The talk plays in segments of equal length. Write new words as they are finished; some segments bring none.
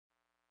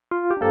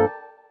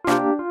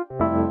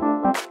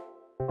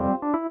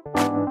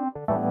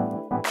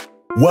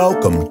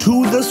Welcome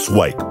to the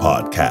Swike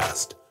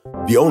Podcast,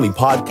 the only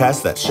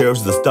podcast that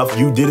shares the stuff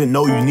you didn't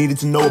know you needed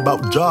to know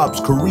about jobs,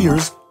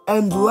 careers,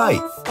 and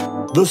life.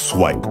 The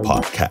Swike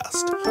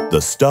Podcast,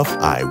 the stuff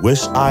I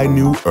wish I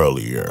knew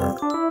earlier.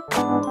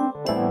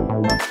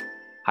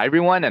 Hi,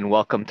 everyone, and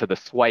welcome to the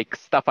Swike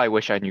Stuff I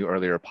Wish I Knew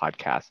Earlier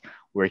podcast.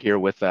 We're here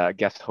with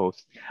guest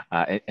host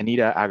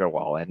Anita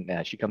Agarwal,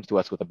 and she comes to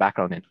us with a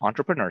background in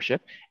entrepreneurship,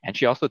 and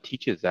she also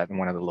teaches at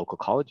one of the local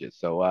colleges.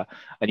 So,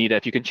 Anita,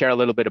 if you can share a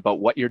little bit about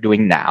what you're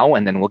doing now,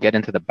 and then we'll get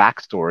into the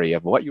backstory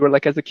of what you were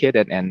like as a kid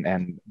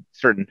and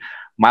certain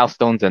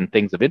milestones and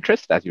things of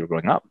interest as you were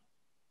growing up.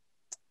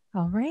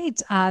 All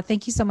right.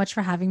 Thank you so much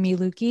for having me,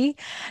 Lukey.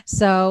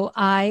 So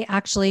I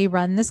actually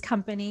run this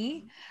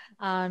company,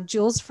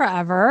 Jewels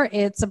Forever.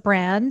 It's a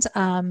brand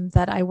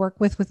that I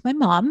work with my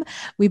mom.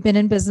 We've been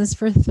in business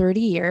for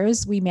 30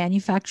 years. We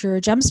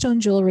manufacture gemstone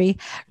jewelry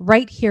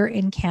right here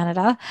in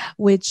Canada,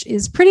 which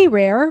is pretty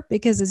rare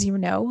because, as you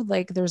know,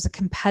 like there's a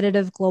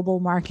competitive global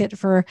market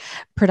for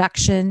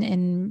production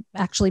and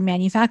actually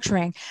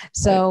manufacturing.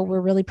 So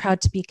we're really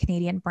proud to be a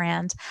Canadian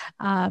brand.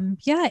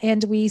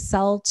 And we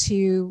sell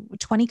to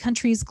 20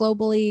 countries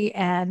globally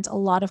and a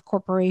lot of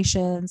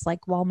corporations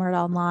like Walmart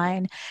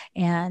Online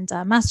and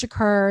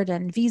MasterCard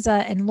and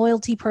Visa and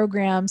loyalty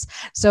programs.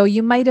 So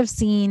you might have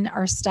seen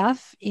our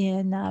stuff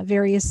in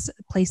various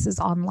places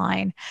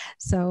online.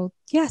 So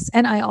yes,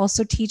 and I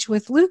also teach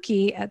with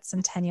Lukey at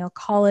Centennial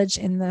College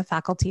in the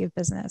Faculty of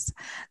Business.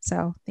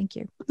 So thank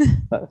you.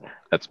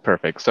 That's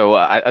perfect. So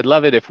I'd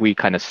love it if we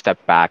kind of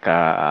step back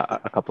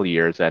a couple of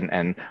years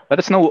and let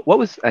us know what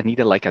was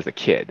Anita like as a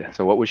kid.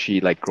 So what was she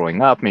like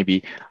growing up?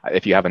 Maybe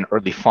if you have an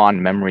early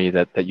fond memory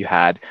that you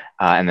had,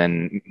 and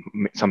then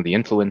some of the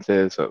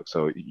influences.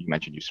 So you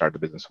mentioned you started the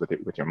business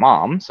with your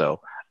mom. So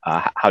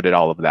how did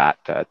all of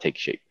that take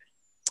shape?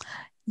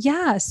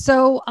 Yeah.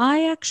 So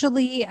I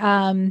actually,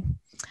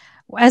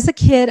 as a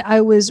kid,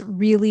 I was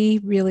really,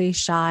 really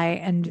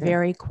shy and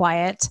very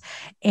quiet.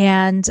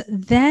 And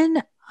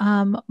then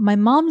my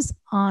mom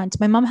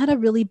had a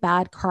really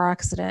bad car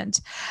accident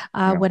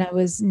when I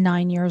was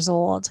 9 years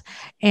old.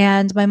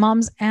 And my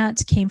mom's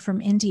aunt came from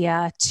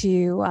India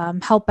to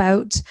help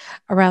out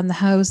around the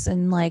house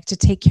and like to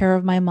take care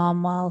of my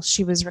mom while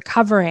she was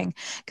recovering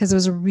because it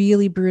was a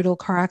really brutal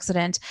car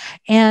accident.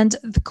 And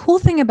the cool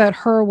thing about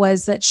her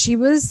was that she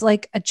was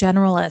like a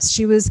generalist.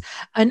 She was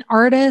an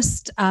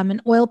artist,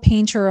 an oil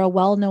painter, a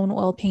well-known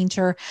oil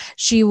painter.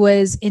 She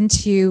was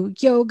into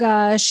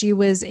yoga. She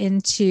was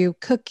into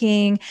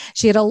cooking.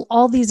 She had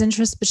all these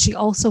interests, but she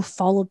also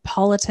followed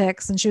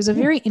politics, and she was a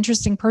very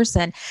interesting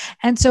person.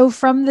 And so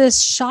from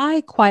this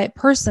shy, quiet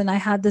person, I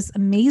had this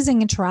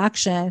amazing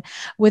interaction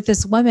with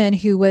this woman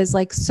who was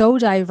like so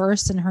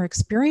diverse in her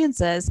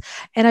experiences.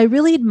 And I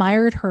really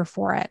admired her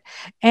for it.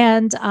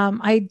 And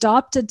I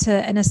adopted to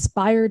and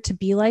aspired to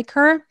be like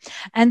her.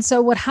 And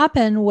so what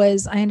happened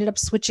was I ended up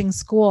switching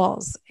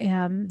schools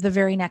the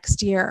very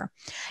next year.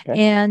 Okay.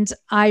 And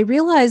I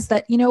realized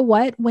that, you know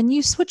what, when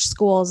you switch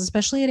schools,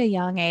 especially at a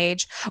young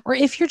age, or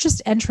if you're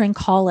just entering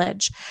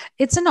college,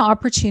 it's an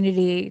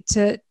opportunity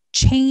to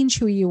change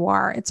who you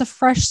are. It's a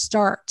fresh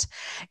start.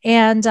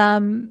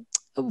 And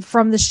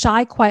from the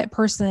shy, quiet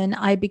person,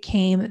 I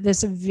became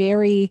this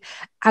very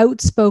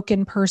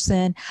outspoken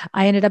person.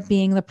 I ended up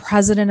being the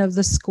president of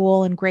the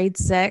school in grade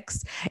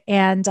 6.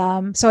 And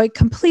so I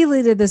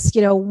completely did this,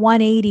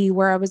 180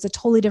 where I was a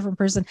totally different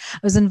person. I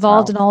was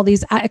involved in all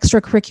these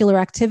extracurricular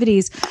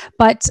activities,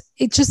 but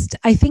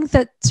I think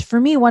that for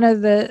me, one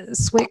of the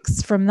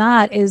swicks from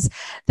that is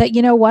that,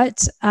 you know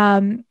what,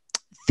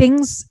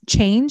 things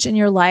change in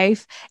your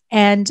life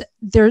and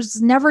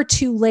there's never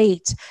too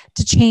late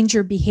to change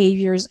your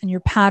behaviors and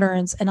your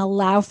patterns and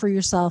allow for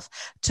yourself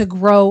to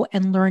grow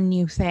and learn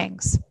new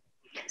things.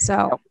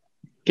 So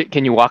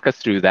can you walk us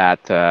through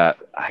that,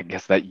 I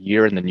guess that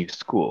year in the new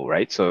school,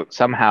 right? So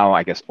somehow,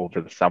 I guess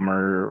over the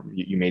summer,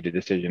 you made a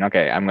decision,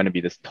 okay, I'm going to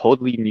be this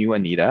totally new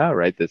Anita,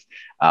 right? This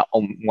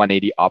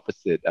 180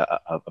 opposite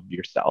of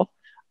yourself.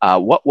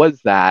 What was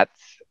that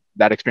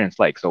experience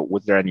like? So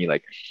was there any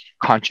like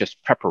conscious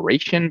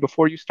preparation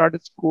before you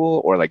started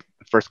school, or like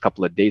the first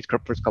couple of days,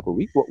 first couple of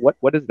weeks?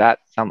 What does that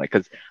sound like?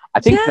 Because I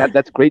think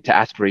that's great to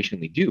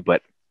aspirationally do,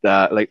 but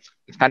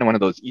it's kind of one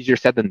of those easier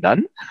said than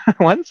done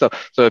ones. So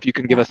if you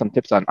can give us some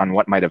tips on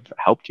what might have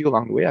helped you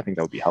along the way, I think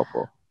that would be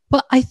helpful.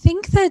 Well, I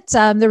think that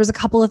there was a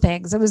couple of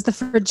things. It was the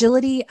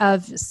fragility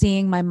of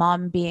seeing my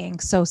mom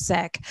being so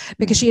sick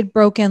because she had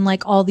broken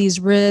like all these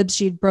ribs.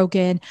 She'd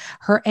broken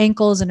her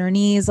ankles and her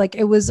knees. Like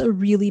it was a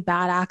really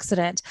bad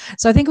accident.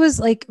 So I think it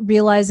was like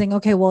realizing,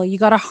 okay, well, you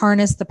got to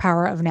harness the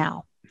power of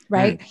now.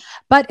 Right.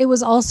 But it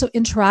was also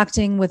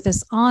interacting with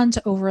this aunt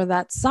over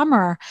that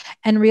summer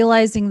and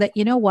realizing that,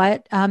 you know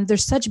what,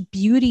 there's such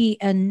beauty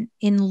in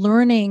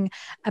learning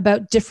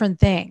about different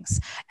things.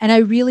 And I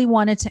really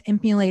wanted to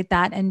emulate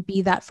that and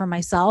be that for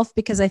myself,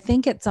 because I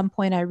think at some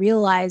point I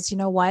realized, you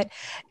know what,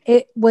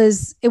 it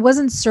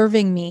wasn't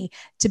serving me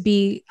to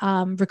be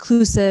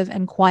reclusive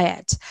and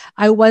quiet.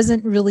 I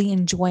wasn't really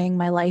enjoying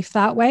my life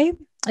that way.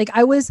 like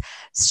I was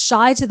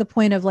shy to the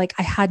point of like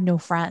I had no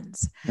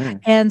friends.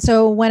 Mm. And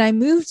so when I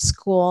moved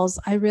schools,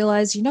 I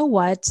realized, you know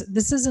what,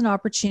 this is an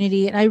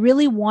opportunity. And I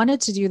really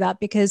wanted to do that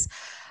because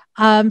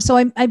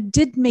so I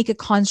did make a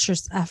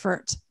conscious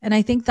effort. And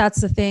I think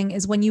that's the thing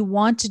is when you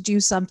want to do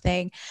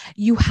something,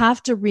 you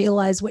have to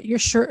realize what your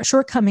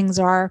shortcomings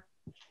are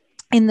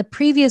in the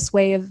previous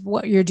way of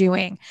what you're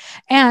doing,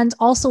 and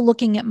also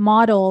looking at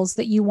models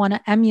that you want to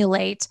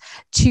emulate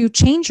to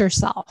change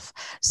yourself.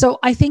 So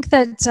I think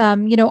that,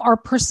 our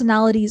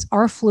personalities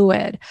are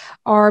fluid,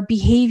 our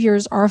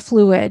behaviors are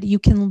fluid. You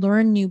can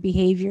learn new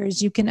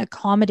behaviors, you can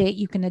accommodate,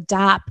 you can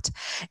adapt.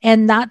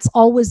 And that's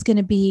always going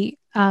to be,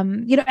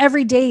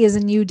 every day is a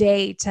new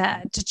day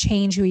to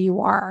change who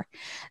you are.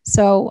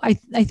 So I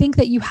think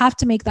that you have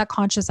to make that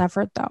conscious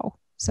effort though.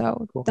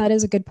 So Cool. that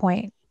is a good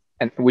point.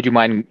 And would you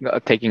mind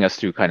taking us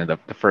through kind of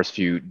the first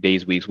few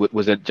days, weeks?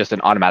 Was it just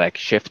an automatic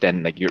shift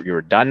and like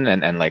you're done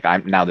and like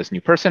I'm now this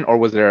new person? Or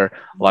was there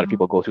a lot of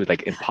people go through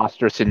like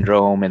imposter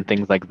syndrome and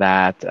things like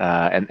that?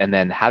 And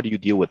then how do you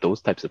deal with those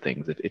types of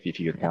things if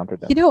you encounter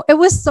them? It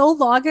was so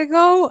long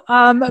ago,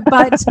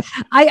 but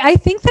I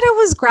think that it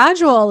was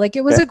gradual. Like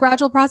it was a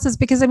gradual process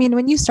because, I mean,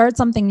 when you start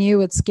something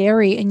new, it's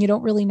scary and you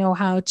don't really know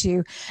how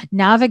to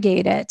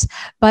navigate it.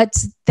 But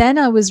then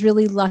I was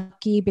really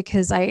lucky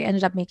because I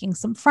ended up making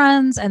some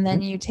friends, and then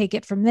you take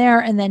it from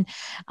there. And then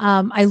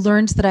I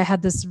learned that I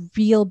had this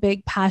real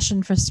big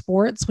passion for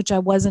sports, which I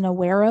wasn't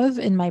aware of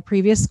in my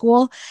previous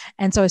school.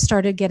 And so I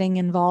started getting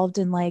involved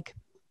in like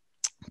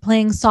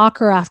playing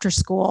soccer after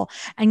school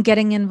and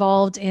getting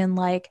involved in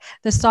like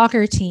the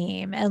soccer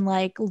team and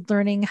like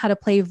learning how to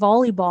play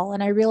volleyball.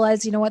 And I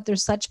realized, you know what,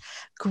 there's such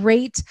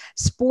great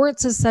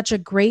sports is such a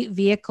great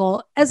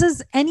vehicle, as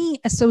is any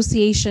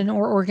association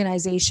or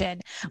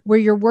organization where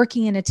you're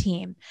working in a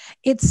team.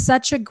 It's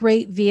such a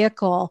great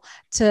vehicle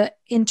to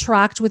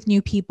interact with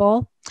new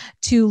people,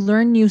 to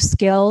learn new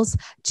skills,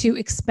 to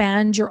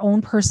expand your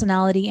own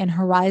personality and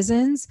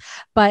horizons.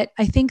 But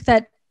I think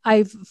that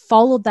I've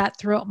followed that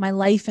throughout my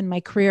life and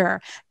my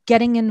career,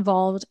 getting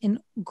involved in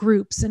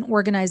groups and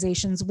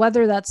organizations,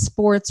 whether that's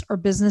sports or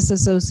business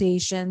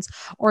associations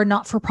or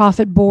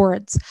not-for-profit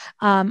boards.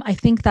 I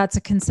think that's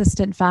a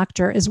consistent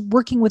factor, is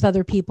working with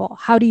other people.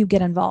 How do you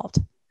get involved?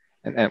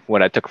 And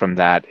what I took from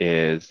that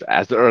is,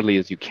 as early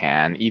as you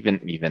can,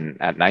 even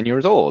at 9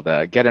 years old,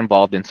 get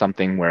involved in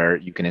something where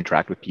you can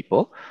interact with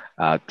people,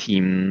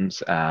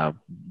 teams,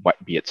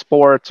 be it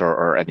sports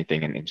or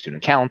anything in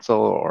student council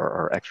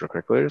or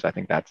extracurriculars. I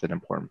think that's an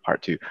important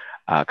part to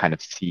kind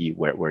of see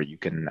where you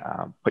can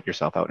put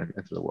yourself out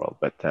into the world.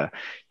 But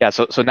yeah,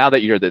 so now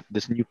that you're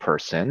this new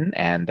person,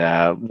 and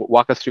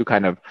walk us through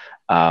kind of,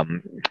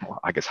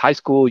 I guess, high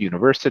school,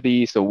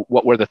 university. So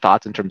what were the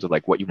thoughts in terms of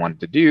like what you wanted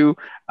to do?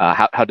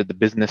 How did the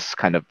business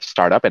kind of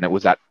start up? And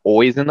was that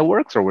always in the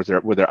works, or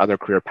were there other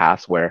career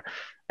paths where,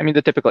 I mean,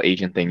 the typical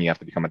Asian thing, you have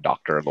to become a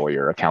doctor, a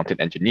lawyer,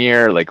 accountant,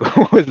 engineer. Like,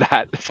 was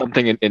that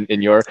something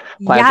in your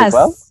plans as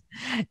well?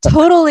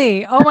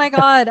 Totally. Oh my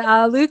God.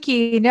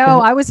 Lukey, no,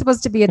 I was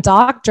supposed to be a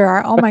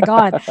doctor. Oh my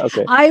God.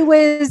 Okay. I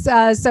was,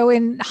 so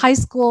in high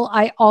school,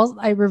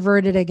 I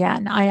reverted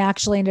again. I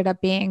actually ended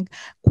up being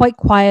quite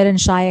quiet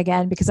and shy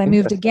again because I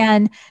moved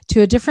again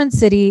to a different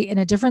city in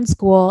a different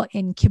school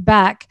in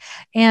Quebec.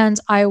 And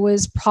I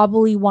was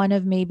probably one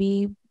of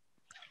maybe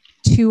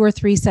 2 or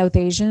 3 South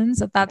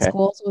Asians at that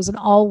school. So it was an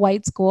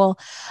all-white school.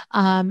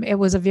 It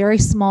was a very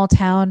small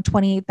town,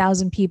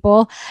 28,000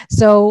 people.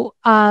 So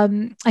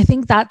I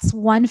think that's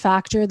one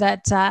factor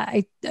that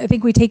I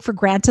think we take for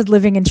granted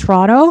living in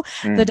Toronto,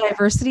 the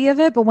diversity of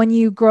it. But when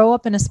you grow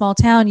up in a small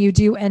town, you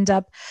do end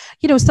up,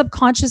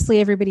 subconsciously,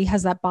 everybody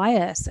has that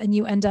bias, and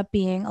you end up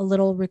being a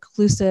little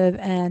reclusive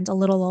and a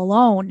little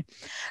alone.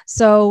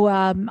 So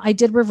I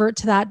did revert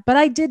to that, but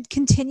I did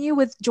continue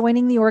with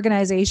joining the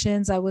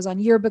organizations. I was on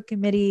yearbook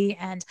committee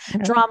and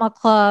drama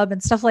club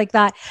and stuff like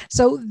that.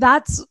 So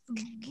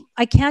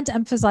I can't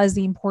emphasize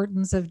the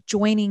importance of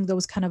joining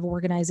those kind of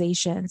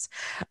organizations.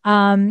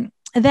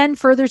 Then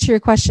further to your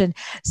question.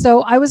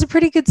 So I was a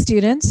pretty good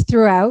student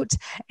throughout,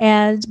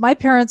 and my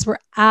parents were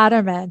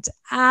adamant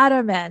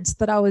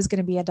that I was going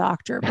to be a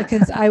doctor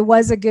because I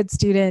was a good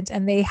student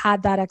and they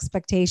had that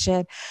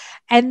expectation.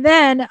 And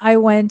then I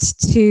went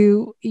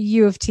to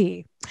U of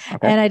T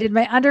and I did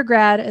my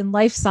undergrad in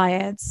life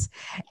science,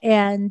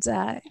 and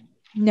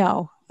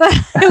no.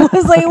 It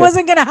was like, it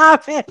wasn't going to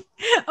happen.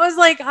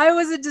 I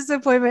was a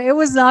disappointment. It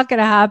was not going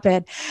to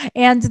happen.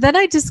 And then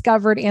I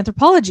discovered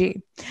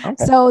anthropology.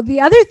 So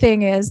the other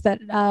thing is that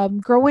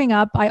growing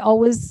up, I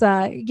always,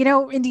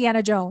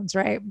 Indiana Jones,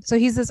 right? So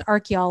he's this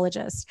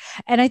archaeologist.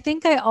 And I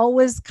think I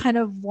always kind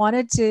of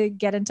wanted to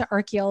get into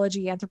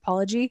archaeology,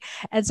 anthropology.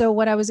 And so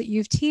when I was at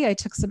U of T, I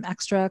took some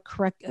extra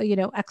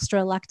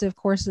elective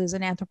courses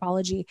in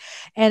anthropology.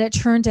 And it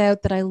turned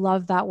out that I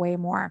loved that way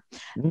more.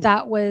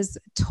 That was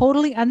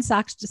totally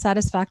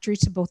unsatisfactory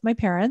to both my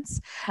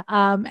parents.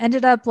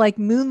 Ended up like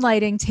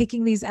moonlighting,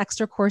 taking these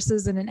extra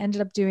courses, and then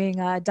ended up doing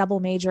a double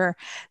major.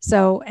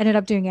 So ended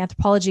up doing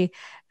anthropology.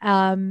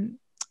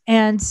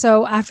 And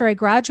so after I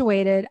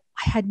graduated,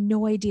 I had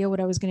no idea what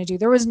I was going to do.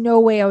 There was no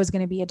way I was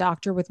going to be a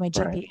doctor with my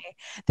GPA. Right.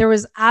 There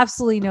was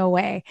absolutely no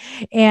way.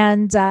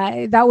 And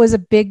that was a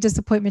big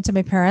disappointment to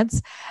my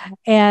parents.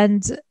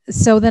 And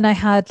so then I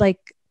had like,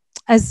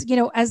 as you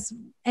know, as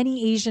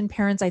any Asian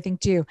parents, I think,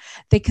 do,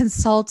 they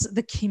consult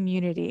the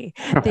community.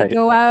 Right. They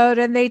go out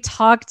and they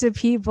talk to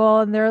people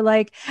and they're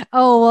like,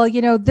 oh, well,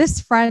 you know,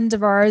 this friend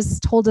of ours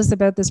told us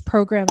about this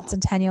program at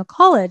Centennial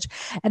College.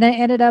 And I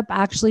ended up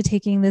actually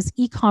taking this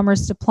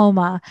e-commerce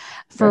diploma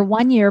for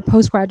 1 year,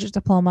 postgraduate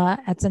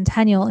diploma at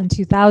Centennial in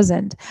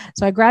 2000.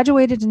 So I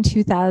graduated in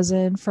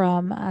 2000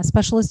 from a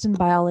specialist in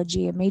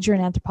biology, a major in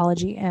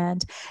anthropology,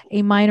 and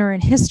a minor in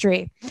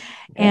history.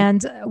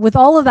 And with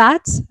all of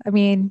that, I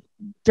mean,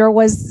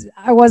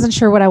 I wasn't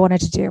sure what I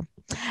wanted to do.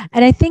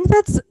 And I think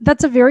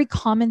that's a very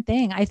common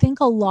thing. I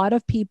think a lot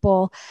of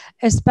people,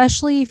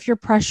 especially if you're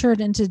pressured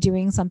into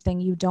doing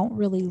something you don't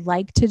really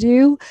like to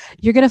do,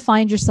 you're going to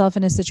find yourself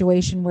in a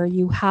situation where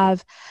you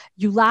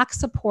lack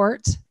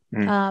support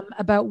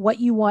about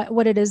what you want,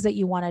 what it is that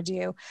you want to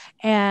do.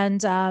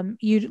 And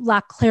you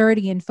lack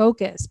clarity and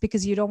focus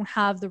because you don't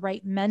have the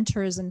right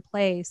mentors in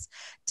place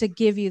to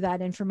give you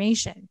that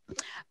information.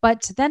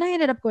 But then I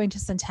ended up going to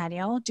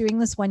Centennial, doing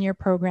this 1 year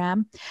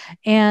program.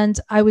 And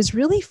I was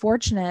really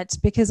fortunate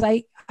because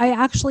I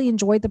actually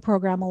enjoyed the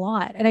program a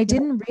lot. And I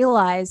didn't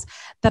realize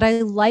that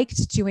I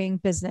liked doing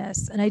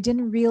business. And I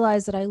didn't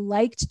realize that I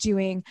liked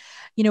doing,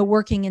 you know,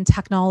 working in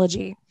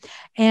technology.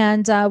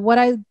 And what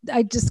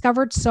I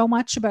discovered so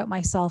much about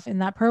myself in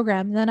that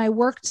program. And then I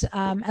worked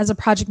as a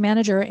project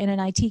manager in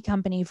an IT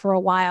company for a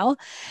while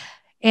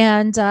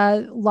and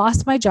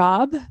lost my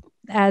job,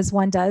 as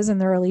one does in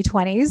the early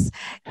 20s.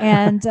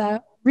 And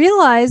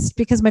realized,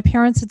 because my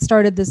parents had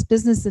started this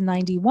business in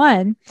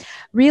 91,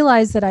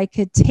 realized that I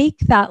could take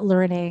that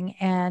learning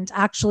and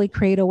actually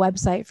create a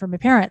website for my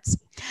parents.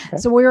 Okay.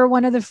 So we were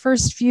one of the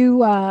first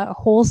few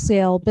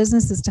wholesale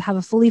businesses to have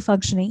a fully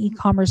functioning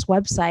e-commerce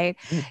website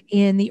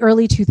in the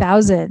early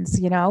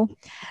 2000s, you know.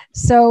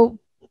 So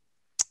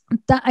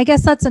I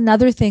guess that's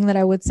another thing that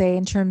I would say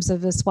in terms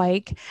of this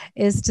Swike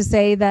is to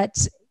say that,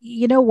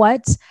 you know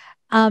what,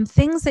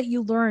 things that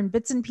you learn,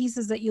 bits and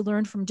pieces that you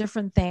learn from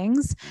different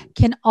things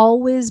can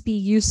always be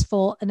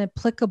useful and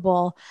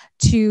applicable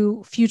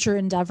to future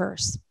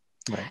endeavors.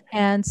 Right.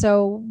 And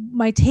so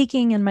my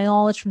taking and my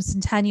knowledge from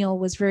Centennial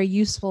was very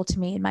useful to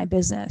me in my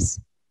business.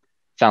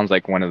 Sounds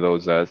like one of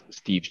those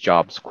Steve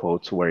Jobs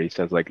quotes where he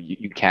says like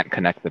you can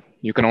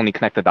only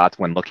connect the dots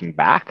when looking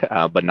back,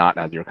 but not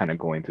as you're kind of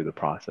going through the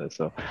process.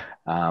 So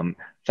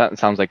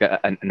sounds like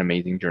an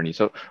amazing journey.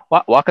 So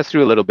walk us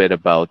through a little bit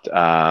about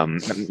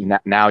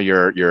now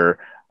you're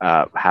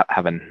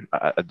having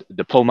a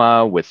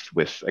diploma with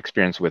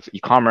experience with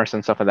e-commerce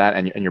and stuff like that,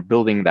 and you're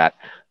building that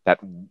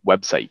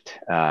website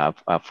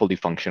fully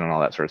functional and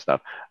all that sort of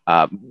stuff.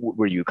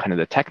 Were you kind of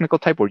the technical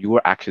type, or you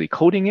were actually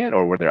coding it,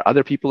 or were there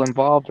other people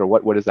involved, or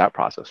what is that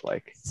process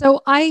like?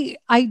 So I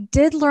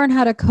did learn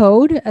how to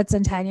code at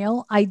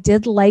Centennial. I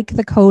did like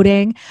the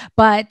coding,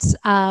 but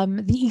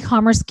the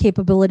e-commerce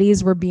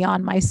capabilities were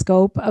beyond my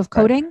scope of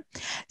coding.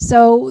 Right.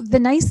 So the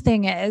nice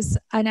thing is,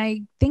 and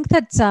I think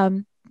that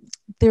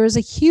there is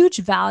a huge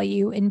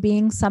value in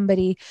being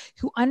somebody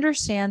who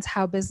understands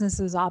how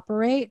businesses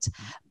operate,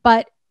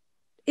 but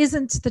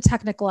isn't the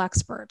technical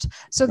expert.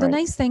 So the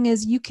nice thing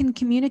is you can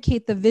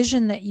communicate the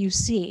vision that you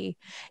see,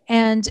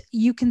 and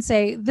you can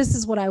say, this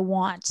is what I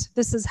want.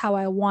 This is how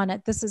I want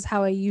it. This is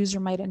how a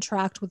user might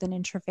interact with an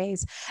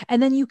interface.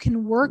 And then you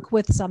can work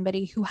with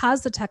somebody who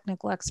has the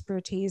technical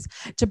expertise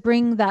to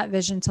bring that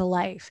vision to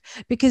life,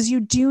 because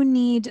you do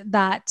need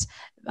that,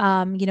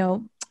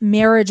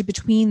 marriage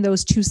between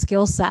those two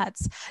skill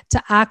sets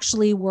to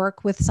actually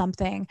work with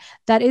something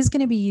that is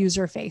going to be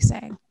user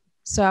facing.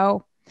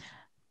 So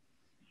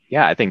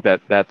yeah, I think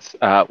that's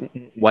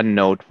one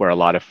note where a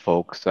lot of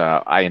folks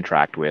I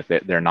interact with,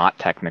 they're not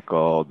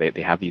technical.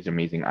 They have these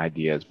amazing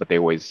ideas, but they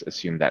always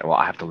assume that, well,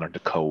 I have to learn to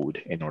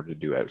code in order to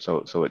do it.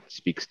 So it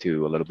speaks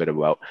to a little bit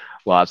about,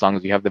 well, as long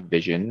as you have the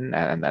vision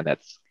and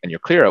you're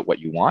clear at what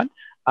you want,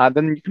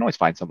 then you can always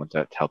find someone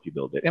to help you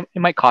build it. It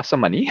might cost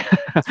some money,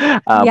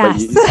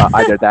 yes. But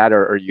either that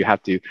or you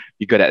have to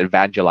be good at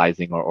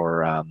evangelizing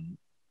or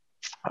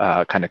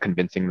kind of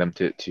convincing them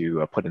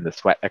to put in the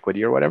sweat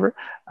equity or whatever.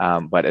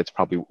 But it's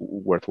probably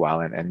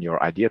worthwhile, and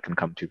your idea can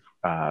come to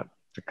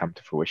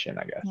fruition,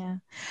 I guess. Yeah.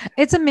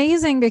 It's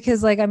amazing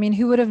because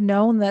who would have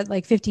known that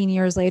 15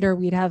 years later,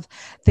 we'd have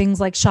things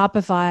like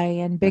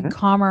Shopify and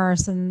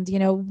BigCommerce and,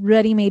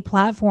 ready-made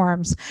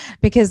platforms,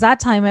 because that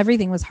time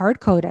everything was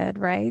hard-coded,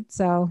 right?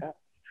 So.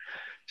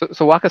 Yeah.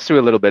 So walk us through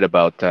a little bit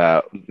about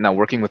now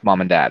working with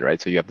mom and dad,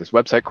 right? So you have this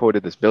website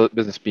coded, this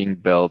business being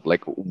built.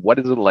 Like, what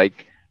is it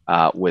like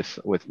with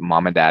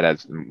mom and dad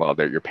as well?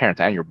 They're your parents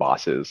and your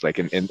bosses, like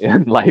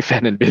in life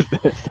and in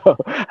business. So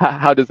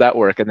how does that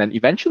work? And then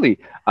eventually,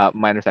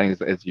 my understanding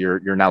is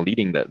you're now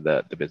leading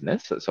the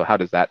business. So how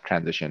does that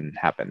transition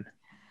happen?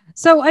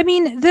 So,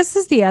 this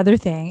is the other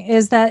thing,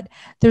 is that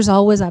there's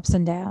always ups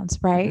and downs,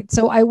 right?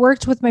 So I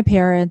worked with my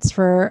parents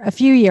for a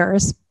few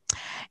years,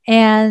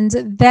 and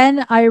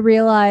then I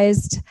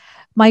realized,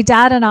 my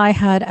dad and I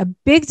had a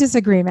big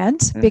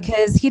disagreement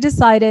because he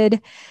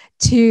decided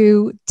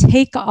to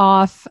take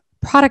off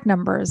product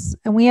numbers,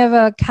 and we have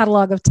a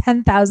catalog of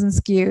 10,000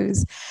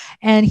 SKUs,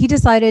 and he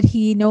decided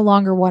he no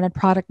longer wanted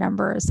product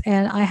numbers.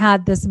 And I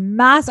had this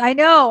I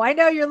know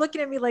you're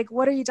looking at me like,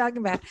 what are you talking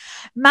about?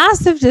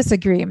 Massive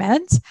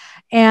disagreement.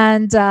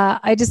 And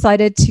I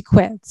decided to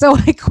quit. So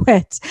I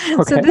quit.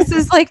 Okay. So this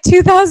is like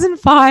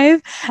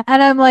 2005.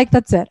 And I'm like,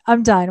 that's it.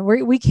 I'm done.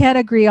 We can't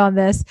agree on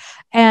this.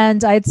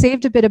 And I had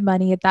saved a bit of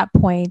money at that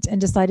point and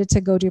decided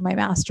to go do my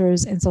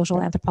master's in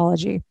social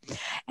anthropology.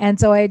 And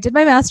so I did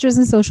my master's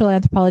in social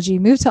anthropology,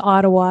 moved to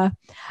Ottawa,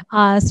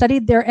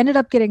 studied there, ended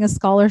up getting a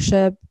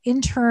scholarship,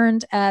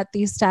 interned at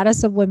the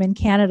Status of Women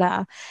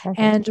Canada,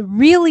 and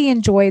really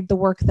enjoyed the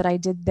work that I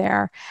did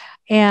there.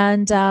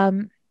 And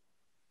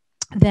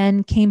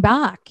then came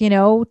back,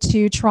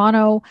 to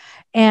Toronto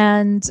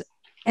and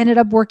ended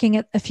up working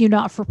at a few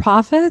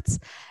not-for-profits.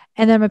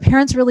 And then my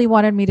parents really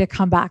wanted me to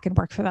come back and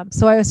work for them.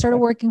 So I started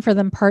working for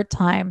them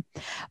part-time.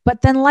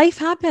 But then life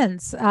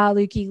happens,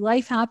 Lukey,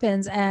 life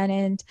happens. And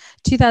in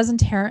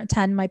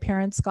 2010, my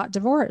parents got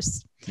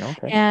divorced.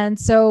 Okay. And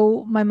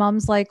so my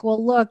mom's like,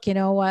 well, look, you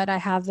know what? I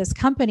have this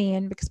company,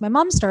 and because my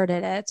mom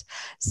started it.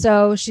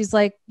 So she's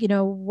like,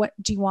 what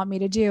do you want me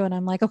to do? And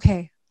I'm like,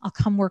 okay, I'll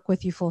come work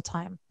with you full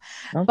time.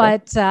 Okay.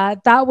 But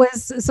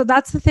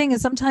that's the thing,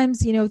 is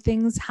sometimes,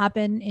 things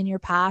happen in your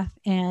path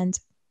and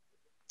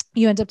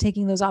you end up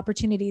taking those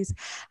opportunities.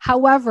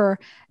 However,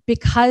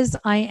 because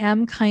I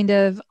am kind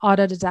of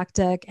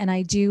autodidactic and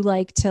I do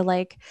like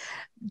to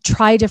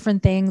try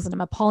different things, and I'm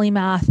a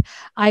polymath,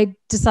 I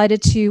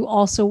decided to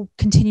also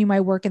continue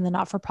my work in the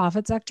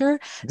not-for-profit sector.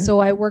 Mm-hmm. So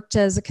I worked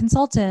as a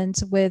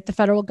consultant with the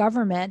federal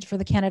government for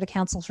the Canada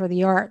Council for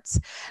the Arts,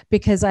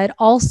 because I'd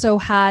also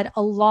had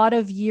a lot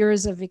of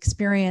years of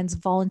experience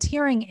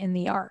volunteering in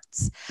the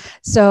arts.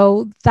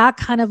 So that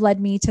kind of led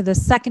me to the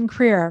second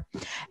career.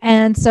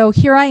 And so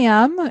here I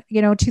am,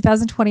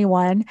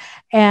 2021.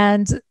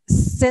 And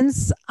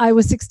since I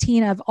was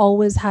 16, I've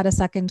always had a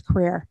second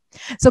career.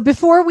 So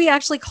before we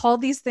actually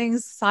called these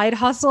things side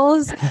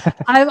hustles,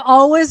 I've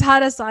always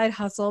had a side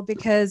hustle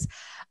because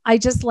I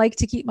just like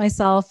to keep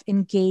myself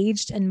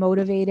engaged and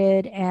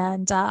motivated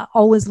and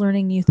always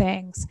learning new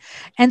things.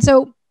 And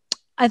so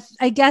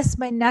I guess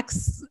my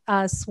next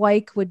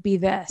swike would be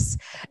this,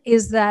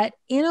 is that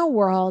in a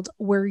world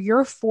where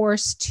you're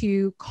forced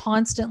to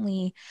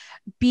constantly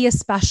be a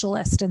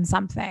specialist in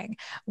something,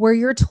 where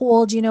you're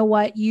told,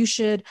 you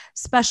should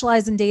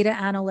specialize in data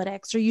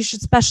analytics, or you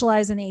should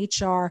specialize in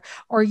HR,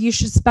 or you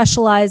should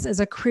specialize as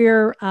a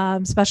career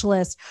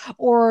specialist,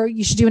 or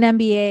you should do an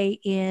MBA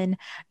in,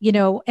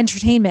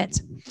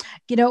 entertainment,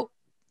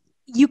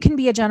 you can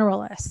be a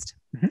generalist.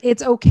 Mm-hmm.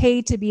 It's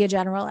okay to be a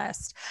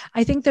generalist.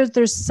 I think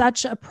there's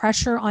such a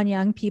pressure on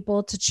young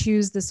people to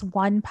choose this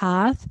one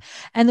path.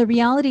 And the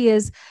reality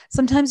is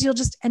sometimes you'll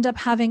just end up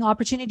having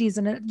opportunities,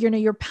 and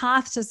your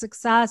path to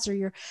success or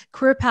your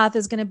career path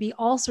is going to be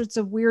all sorts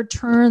of weird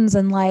turns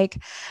and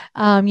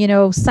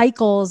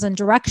cycles and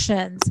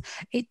directions.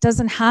 It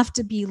doesn't have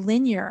to be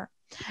linear.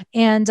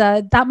 And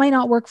that might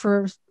not work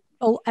for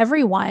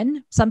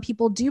everyone. Some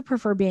people do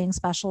prefer being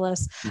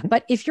specialists, mm-hmm.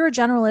 but if you're a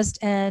generalist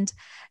and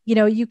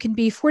you can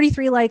be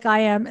 43 like I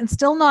am and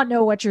still not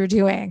know what you're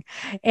doing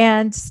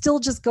and still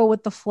just go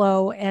with the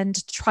flow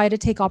and try to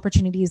take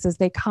opportunities as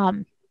they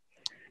come.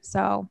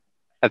 So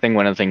I think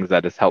one of the things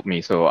that has helped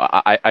me, so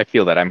I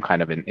feel that I'm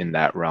kind of in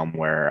that realm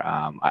where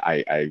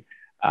I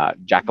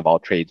jack of all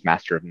trades,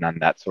 master of none,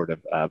 that sort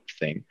of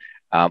thing.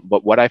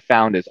 But what I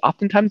found is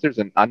oftentimes there's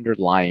an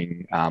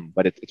underlying,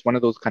 but it's one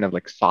of those kind of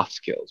like soft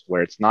skills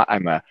where it's not,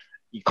 I'm a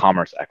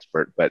e-commerce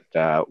expert, but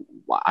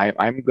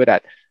I'm good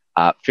at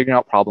figuring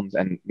out problems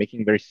and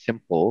making it very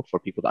simple for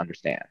people to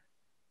understand.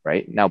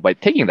 Right now, by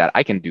taking that,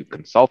 I can do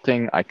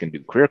consulting, I can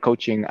do career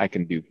coaching, I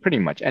can do pretty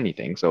much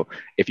anything. So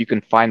if you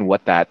can find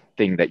what that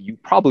thing that you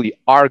probably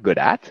are good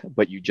at,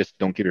 but you just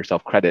don't give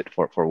yourself credit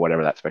for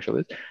whatever that special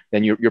is,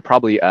 then you're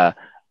probably a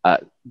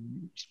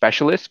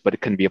specialist, but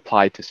it can be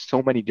applied to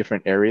so many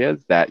different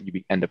areas that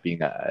you end up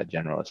being a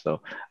generalist.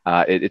 So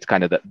it's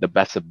kind of the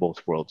best of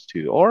both worlds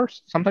too. Or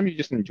sometimes you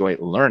just enjoy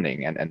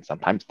learning, and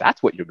sometimes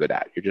that's what you're good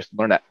at. You're just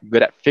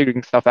good at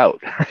figuring stuff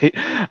out, right?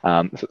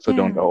 So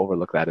don't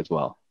overlook that as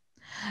well.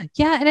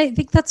 Yeah. And I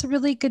think that's a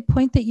really good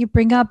point that you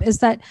bring up, is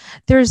that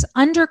there's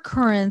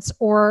undercurrents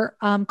or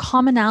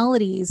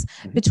commonalities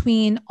mm-hmm.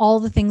 between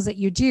all the things that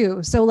you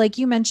do. So like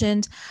you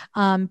mentioned,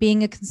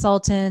 being a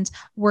consultant,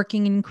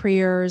 working in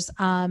careers,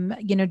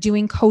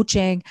 doing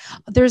coaching,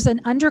 there's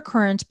an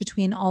undercurrent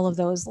between all of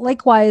those.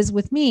 Likewise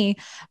with me,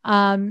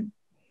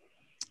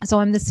 so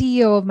I'm the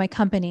CEO of my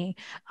company.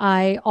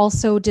 I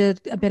also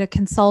did a bit of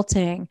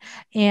consulting,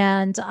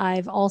 and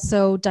I've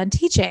also done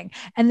teaching.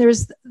 And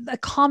there's a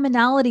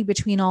commonality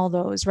between all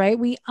those, right?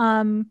 We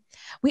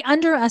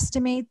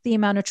underestimate the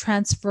amount of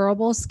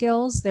transferable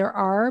skills there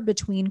are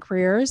between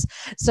careers.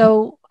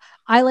 So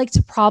I like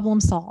to problem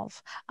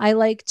solve. I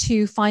like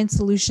to find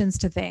solutions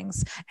to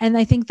things. And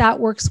I think that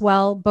works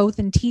well both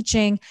in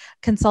teaching,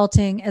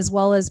 consulting, as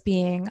well as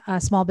being a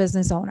small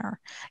business owner.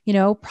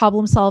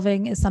 Problem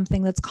solving is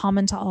something that's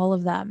common to all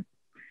of them.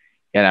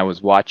 And I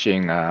was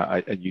watching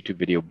a YouTube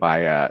video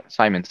by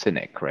Simon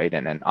Sinek, right?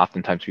 And then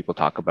oftentimes people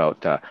talk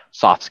about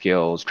soft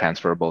skills,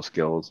 transferable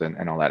skills,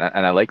 and all that.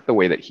 And I like the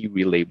way that he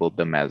relabeled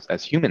them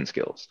as human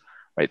skills,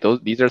 right?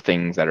 These are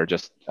things that are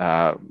just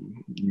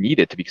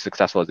needed to be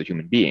successful as a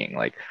human being,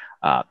 like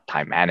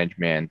time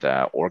management,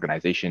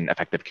 organization,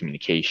 effective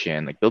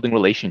communication, like building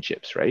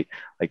relationships, right?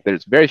 Like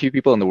there's very few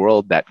people in the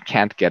world that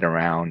can't get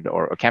around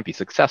or can't be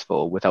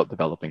successful without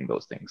developing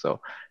those things. So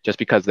just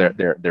because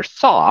they're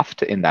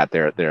soft in that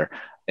they're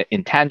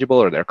intangible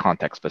or they're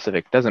context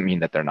specific doesn't mean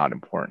that they're not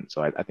important.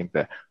 So I think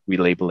that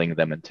relabeling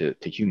them into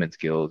human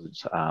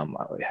skills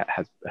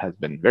has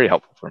been very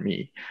helpful for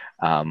me.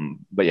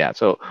 But yeah,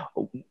 so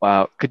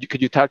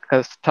could you tell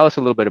us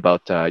a little bit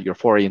about your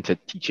foray into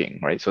teaching,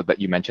 right? So that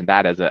you mentioned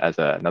that as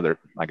another,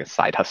 like, a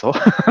side hustle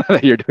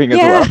that you're doing as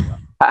well.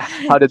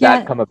 How did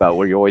that come about?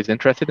 Were you always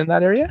interested in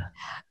that area?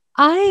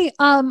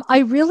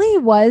 I really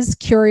was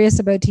curious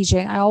about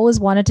teaching. I always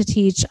wanted to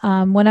teach.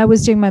 When I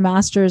was doing my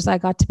master's, I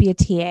got to be a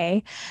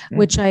TA,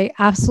 which I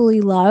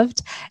absolutely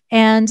loved.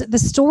 And the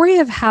story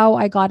of how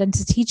I got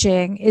into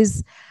teaching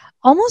is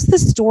almost the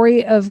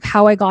story of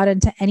how I got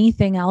into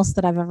anything else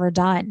that I've ever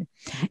done.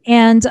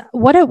 And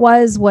what it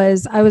was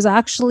I was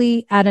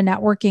actually at a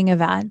networking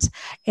event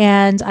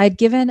and I'd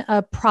given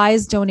a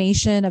prize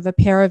donation of a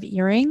pair of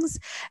earrings.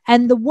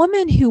 And the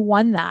woman who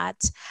won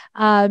that,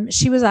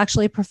 she was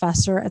actually a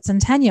professor at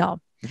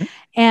Centennial.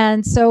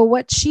 And so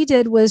what she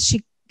did was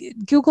she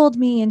Googled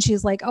me and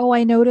she's like, oh,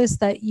 I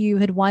noticed that you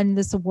had won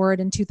this award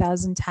in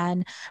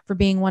 2010 for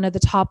being one of the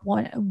top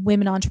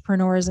women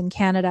entrepreneurs in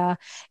Canada.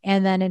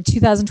 And then in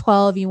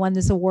 2012, you won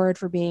this award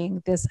for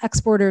being this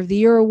Exporter of the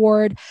Year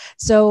award.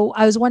 So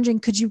I was wondering,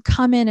 could you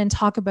come in and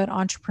talk about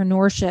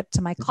entrepreneurship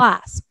to my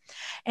class?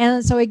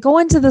 And so I go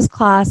into this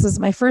class. This is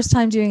my first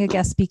time doing a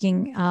guest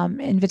speaking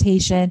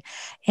invitation.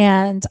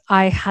 And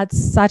I had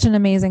such an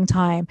amazing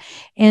time.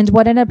 And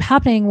what ended up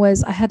happening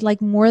was I had like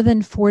more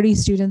than 40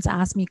 students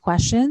ask me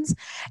questions.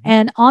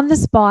 And on the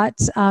spot,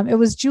 it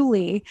was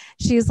Julie.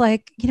 She's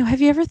like,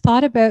 have you ever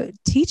thought about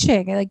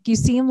teaching? Like, you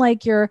seem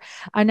like you're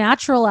a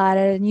natural at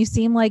it and you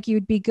seem like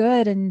you'd be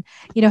good. And,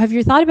 have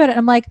you thought about it? And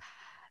I'm like,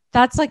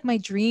 that's like my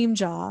dream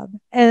job.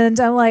 And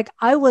I'm like,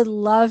 I would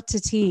love to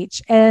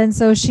teach. And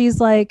so she's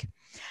like,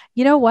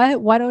 you know what?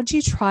 Why don't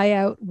you try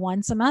out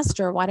one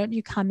semester? Why don't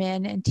you come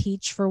in and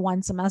teach for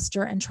one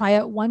semester and try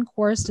out one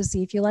course to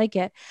see if you like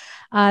it?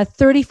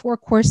 34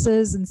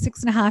 courses and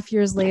 6.5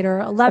 years later,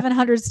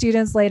 1,100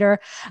 students later,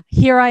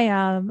 here I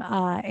am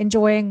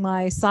enjoying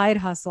my side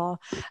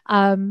hustle.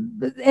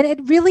 And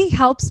it really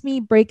helps me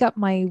break up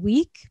my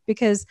week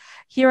because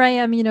here I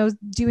am,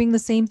 doing the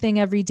same thing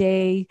every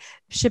day,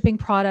 shipping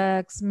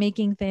products,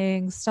 making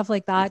things, stuff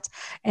like that.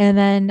 And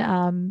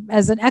then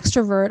as an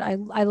extrovert,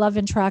 I love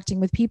interacting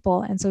with people.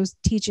 And so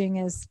teaching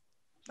is,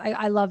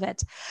 I love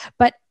it.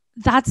 But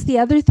that's the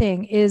other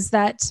thing is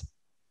that,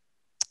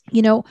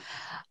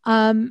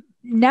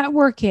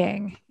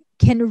 networking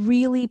can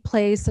really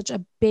play such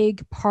a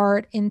big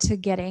part into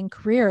getting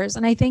careers.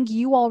 And I think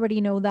you already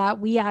know that.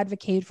 We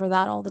advocate for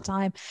that all the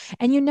time.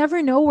 And you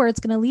never know where it's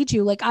going to lead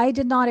you. Like, I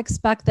did not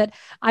expect that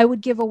I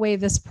would give away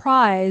this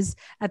prize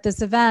at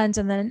this event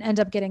and then end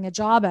up getting a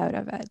job out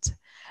of it.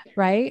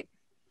 Right?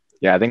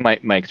 Yeah, I think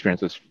my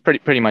experience was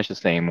pretty much the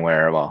same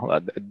where,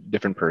 a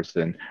different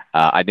person.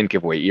 I didn't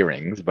give away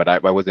earrings, but I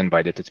was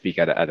invited to speak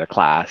at a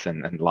class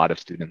and a lot of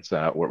students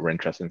were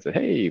interested and said,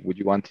 hey, would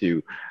you want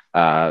to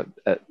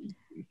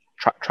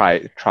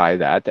try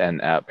that? And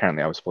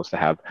apparently I was supposed to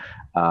have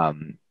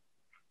an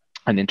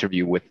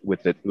interview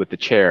with the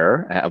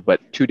chair,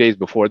 but 2 days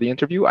before the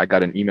interview, I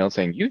got an email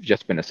saying, you've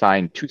just been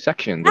assigned 2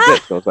 sections of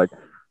this. So I was like,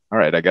 all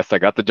right, I guess I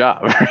got the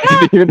job,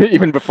 right?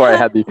 even before I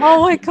had the.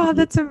 Oh my God,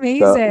 that's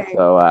amazing.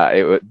 So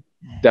it would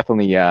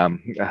definitely a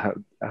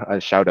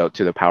shout out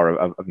to the power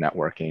of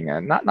networking,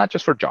 and not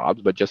just for jobs,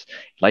 but just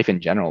life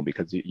in general,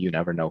 because you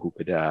never know who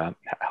could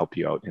help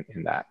you out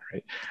in that,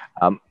 right?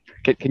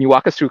 Can you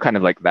walk us through kind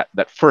of like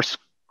that first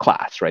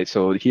class, right?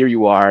 So here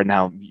you are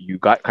now, you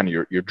got kind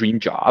of your dream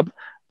job.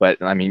 But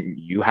I mean,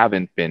 you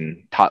haven't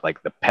been taught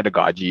like the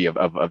pedagogy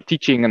of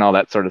teaching and all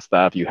that sort of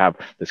stuff. You have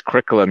this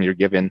curriculum you're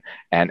given,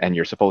 and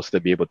you're supposed to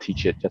be able to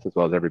teach it just as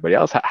well as everybody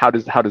else. How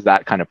does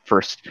that kind of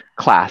first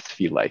class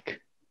feel like?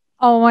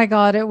 Oh my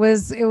God, it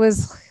was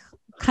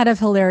kind of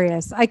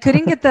hilarious. I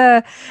couldn't get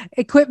the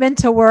equipment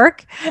to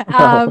work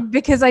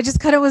because I just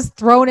kind of was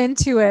thrown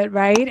into it,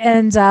 right?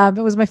 And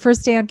it was my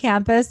first day on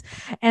campus,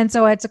 and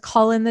so I had to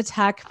call in the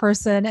tech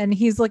person, and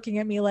he's looking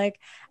at me like,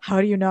 how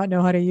do you not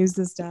know how to use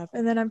this stuff?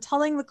 And then I'm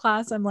telling the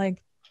class, I'm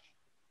like,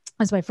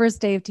 was my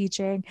first day of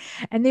teaching,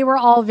 and they were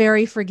all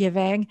very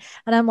forgiving.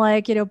 And I'm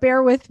like,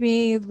 bear with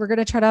me. We're going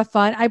to try to have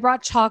fun. I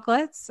brought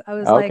chocolates. I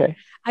was like, Okay.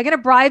 I got to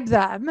bribe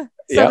them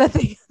so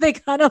that they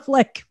kind of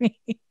like me.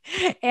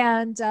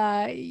 And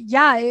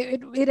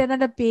it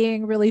ended up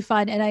being really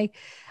fun. And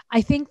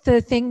I think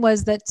the thing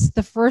was that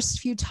the first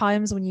few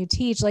times when you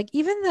teach, like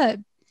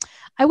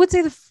I would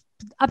say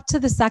up to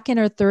the second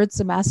or third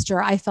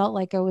semester, I felt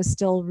like I was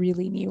still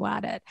really new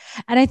at it.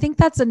 And I think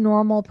that's a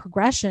normal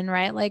progression,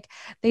 right? Like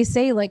they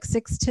say like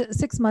 6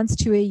 months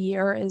to a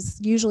year is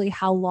usually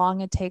how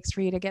long it takes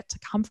for you to get to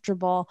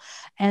comfortable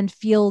and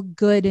feel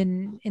good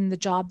in the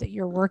job that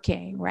you're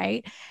working,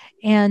 right?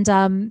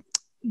 And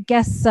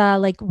guess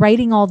like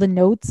writing all the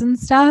notes and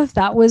stuff,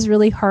 that was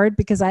really hard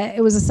because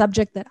it was a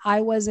subject that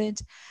I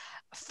wasn't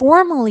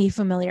formally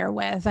familiar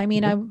with. I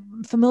mean,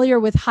 I'm familiar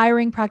with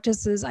hiring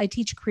practices. I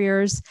teach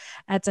careers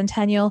at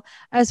Centennial.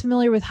 I was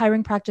familiar with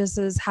hiring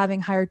practices,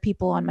 having hired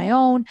people on my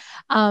own,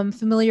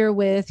 familiar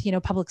with,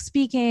 public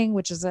speaking,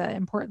 which is an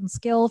important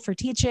skill for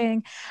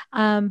teaching.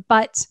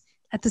 But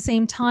at the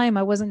same time,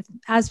 I wasn't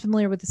as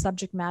familiar with the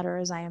subject matter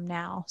as I am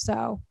now.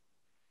 So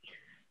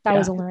that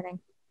was a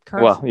learning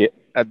curve. Well, yeah,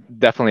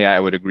 definitely, I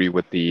would agree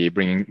with the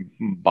bringing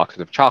boxes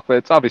of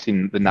chocolates.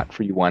 Obviously, the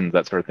nut-free ones,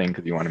 that sort of thing,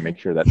 because you want to make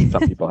sure that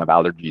some people have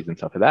allergies and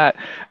stuff like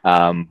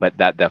that. But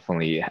that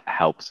definitely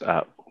helps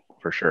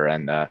for sure.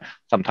 And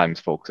sometimes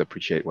folks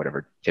appreciate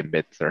whatever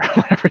Timbits or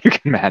whatever you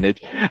can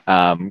manage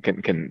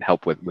can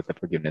help with the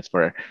forgiveness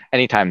for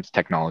any times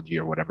technology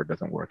or whatever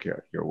doesn't work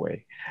your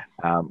way.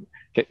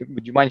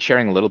 Would you mind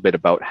sharing a little bit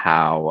about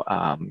how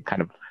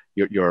kind of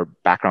your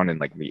background in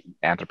like the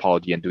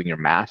anthropology and doing your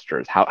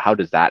master's, how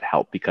does that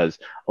help? Because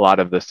a lot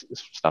of this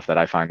stuff that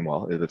I find,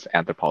 well, it's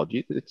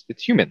anthropology,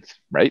 it's humans,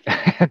 right?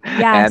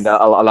 Yes. And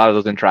a lot of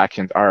those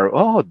interactions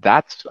are,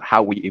 that's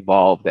how we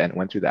evolved and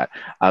went through that.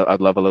 I'd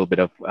love a little bit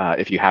of,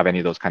 if you have any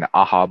of those kind of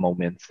aha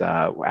moments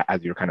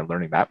as you're kind of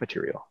learning that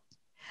material.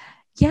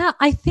 Yeah,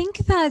 I think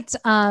that,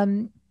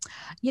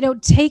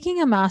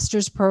 taking a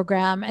master's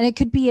program, and it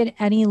could be at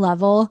any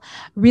level,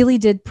 really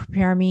did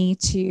prepare me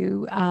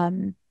to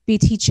be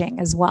teaching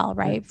as well,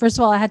 right? First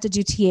of all, I had to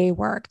do TA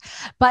work,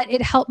 but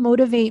it helped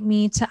motivate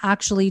me to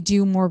actually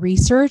do more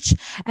research,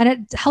 and it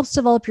helps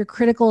develop your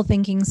critical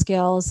thinking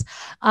skills.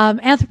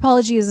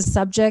 Anthropology as a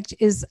subject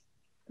is,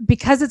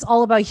 because it's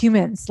all about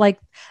humans, like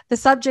the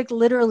subject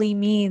literally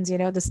means,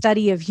 the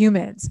study of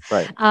humans.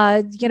 Right.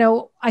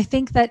 I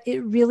think that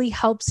it really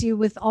helps you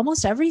with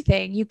almost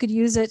everything. You could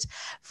use it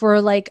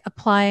for like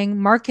applying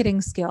marketing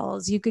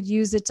skills. You could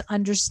use it to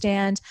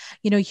understand,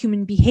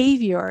 human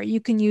behavior. You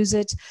can use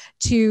it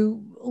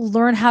to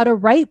learn how to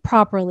write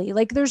properly.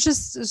 Like there's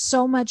just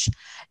so much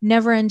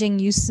never ending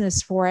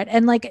useness for it.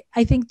 And like,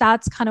 I think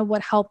that's kind of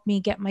what helped me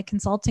get my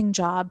consulting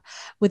job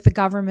with the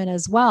government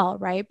as well,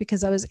 right?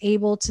 Because I was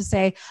able to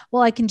say,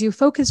 well, I can do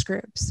focus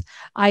groups.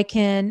 I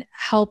can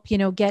help,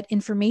 get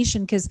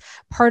information, because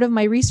part of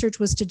my research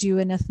was to do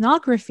an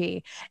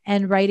ethnography,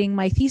 and writing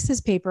my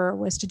thesis paper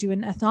was to do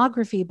an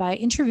ethnography by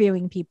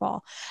interviewing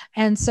people.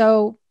 And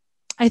so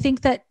I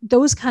think that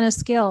those kind of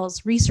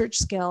skills, research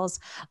skills,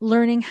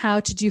 learning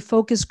how to do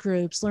focus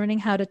groups, learning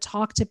how to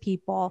talk to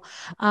people,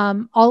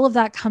 all of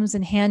that comes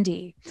in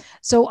handy.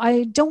 So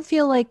I don't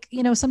feel like,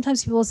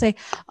 sometimes people will say,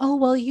 oh,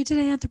 well, you did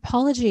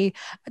anthropology.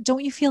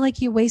 Don't you feel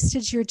like you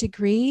wasted your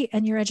degree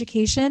and your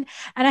education?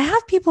 And I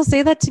have people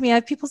say that to me. I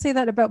have people say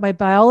that about my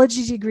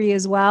biology degree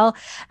as well.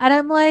 And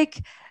I'm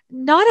like,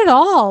 not at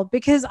all,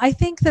 because I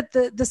think that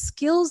the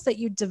skills that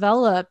you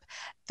develop,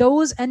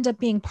 those end up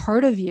being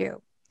part of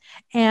you.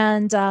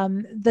 And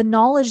the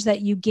knowledge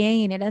that you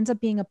gain, it ends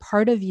up being a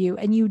part of you.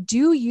 And you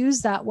do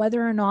use that,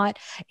 whether or not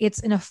it's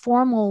in a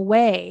formal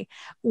way,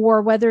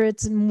 or whether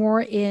it's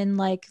more in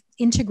like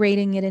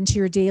integrating it into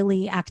your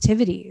daily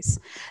activities.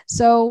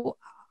 So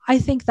I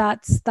think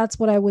that's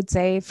what I would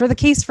say for the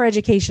case for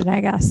education,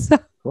 I guess.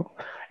 Cool.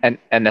 And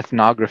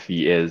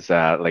ethnography is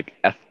like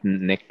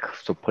ethnic,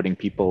 so putting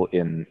people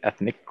in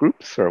ethnic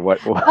groups, or what?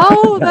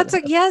 Oh, that's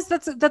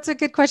a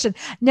good question.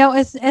 No,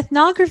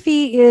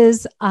 ethnography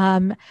is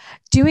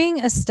doing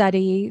a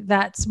study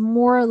that's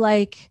more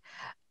like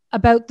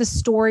about the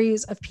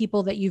stories of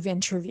people that you've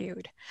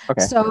interviewed.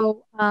 Okay.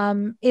 So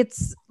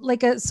it's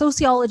like a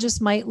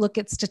sociologist might look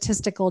at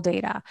statistical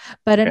data,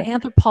 but an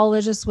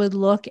anthropologist would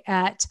look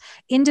at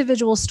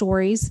individual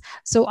stories.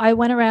 So I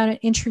went around and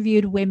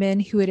interviewed women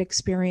who had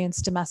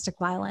experienced domestic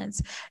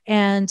violence,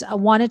 and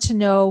wanted to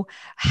know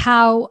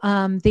how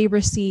they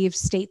received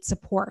state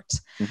support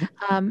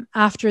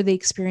after they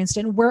experienced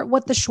it, and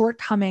what the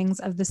shortcomings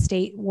of the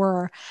state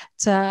were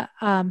to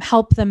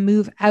help them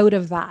move out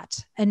of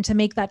that and to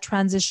make that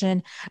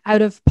transition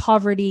out of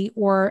poverty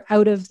or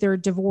out of their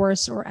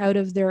divorce or out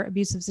of their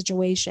abusive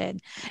situation,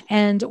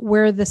 and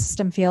where the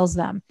system fails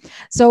them.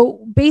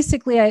 So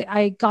basically,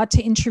 I got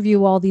to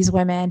interview all these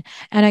women,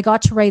 and I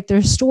got to write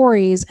their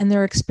stories and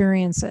their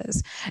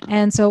experiences.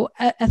 And so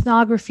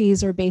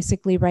ethnographies are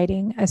basically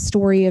writing a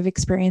story of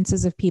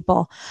experiences of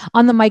people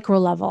on the micro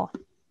level.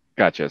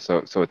 Gotcha.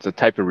 So it's a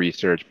type of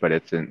research, but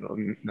it's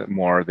in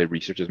more, the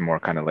research is more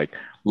kind of like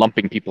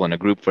lumping people in a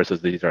group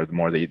versus these are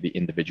more the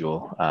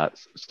individual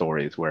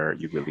stories where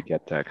you really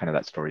get kind of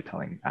that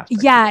storytelling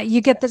aspect. Yeah,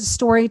 you get the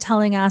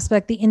storytelling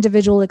aspect, the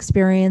individual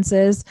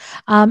experiences.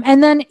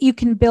 And then you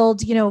can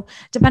build,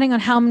 depending on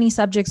how many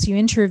subjects you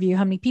interview,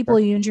 how many people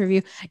you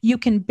interview, you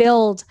can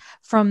build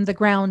from the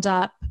ground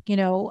up,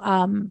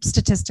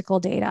 statistical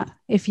data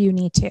if you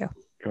need to.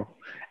 Cool.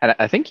 And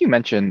I think you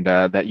mentioned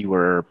that you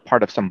were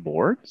part of some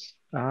boards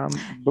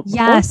before.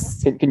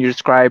 Yes. Can you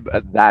describe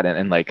that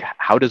and like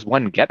how does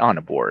one get on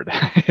a board?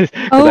 Okay.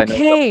 I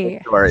know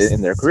who are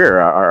in their career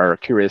are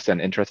curious and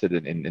interested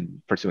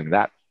in pursuing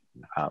that.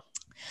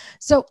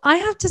 So I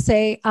have to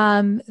say,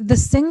 the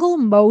single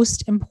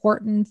most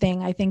important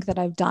thing I think that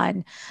I've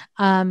done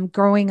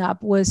growing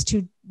up was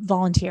to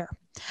volunteer.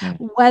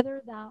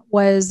 Whether that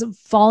was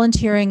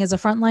volunteering as a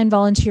frontline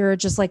volunteer,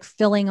 just like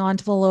filling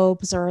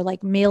envelopes or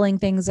like mailing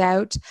things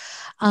out,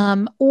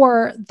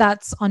 or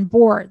that's on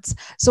boards.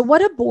 So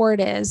what a board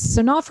is,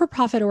 so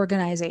not-for-profit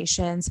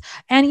organizations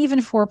and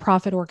even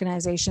for-profit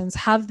organizations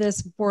have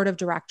this board of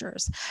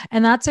directors.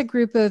 And that's a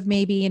group of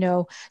maybe,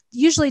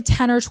 usually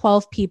 10 or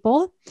 12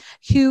 people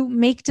who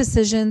make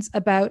decisions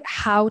about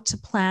how to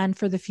plan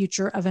for the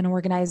future of an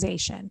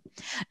organization.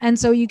 And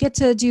so you get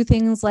to do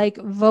things like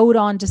vote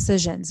on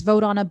decisions,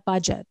 vote on a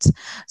budget.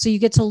 So you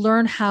get to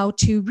learn how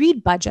to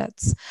read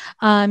budgets.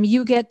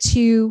 You get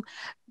to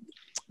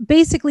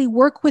basically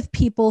work with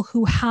people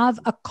who have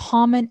a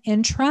common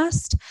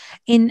interest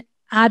in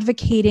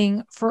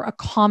advocating for a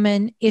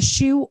common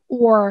issue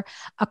or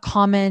a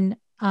common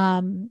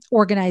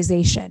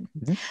organization.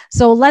 Mm-hmm.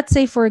 So let's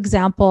say, for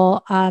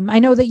example, I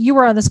know that you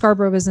were on the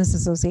Scarborough Business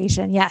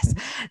Association. Yes.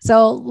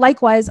 So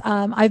likewise,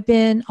 I've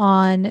been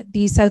on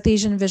the South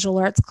Asian Visual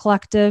Arts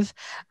Collective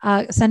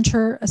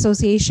Center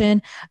Association.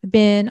 I've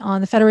been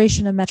on the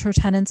Federation of Metro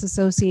Tenants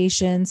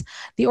Associations,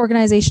 the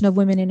Organization of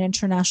Women in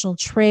International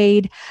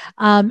Trade.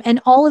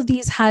 And all of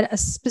these had a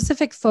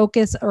specific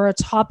focus or a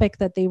topic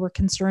that they were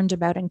concerned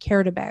about and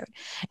cared about.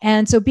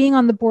 And so being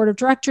on the board of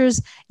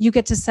directors, you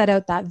get to set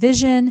out that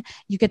vision.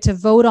 You get to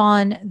vote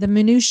on the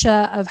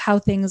minutia of how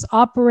things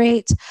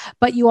operate,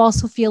 but you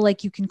also feel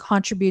like you can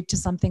contribute to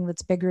something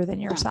that's bigger than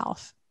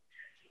yourself.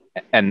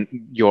 And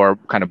your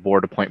kind of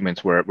board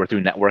appointments were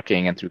through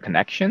networking and through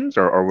connections,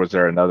 or was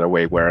there another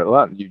way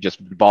where you just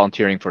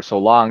volunteering for so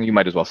long, you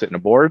might as well sit in a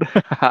board?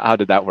 How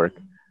did that work?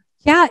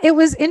 Yeah, it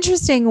was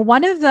interesting.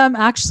 One of them,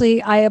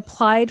 actually, I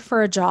applied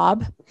for a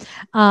job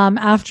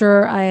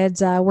after I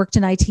had worked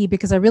in IT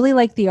because I really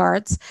liked the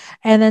arts.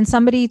 And then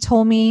somebody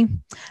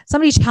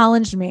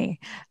challenged me.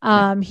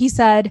 He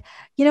said,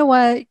 you know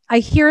what, I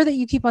hear that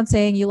you keep on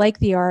saying you like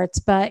the arts,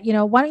 but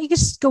why don't you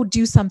just go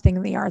do something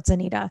in the arts,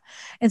 Anita,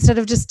 instead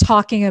of just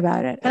talking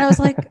about it? And I was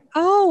like,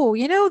 oh,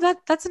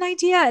 that's an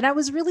idea. And I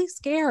was really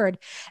scared.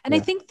 And I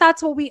think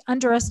that's what we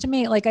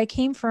underestimate. Like, I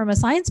came from a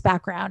science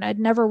background. I'd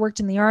never worked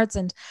in the arts.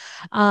 And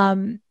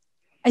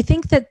I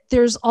think that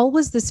there's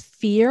always this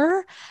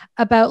fear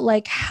about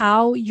like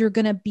how you're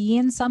going to be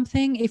in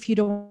something if you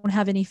don't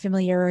have any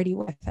familiarity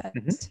with it.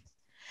 Mm-hmm.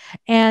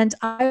 And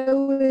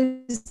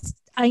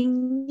I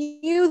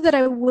knew that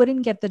I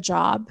wouldn't get the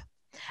job,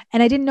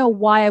 and I didn't know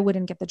why I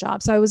wouldn't get the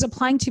job. So I was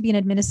applying to be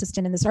an admin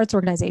assistant in this arts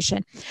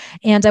organization,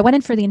 and I went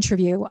in for the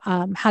interview,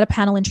 had a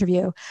panel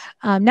interview.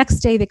 Next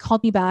day, they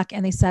called me back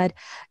and they said,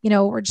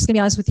 we're just gonna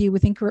be honest with you. We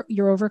think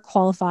you're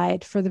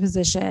overqualified for the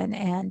position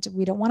and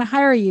we don't want to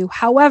hire you.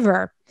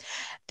 However,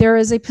 there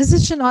is a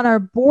position on our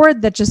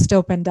board that just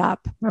opened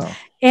up. Oh.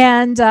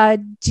 And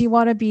do you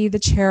want to be the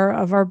chair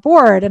of our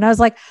board? And I was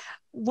like,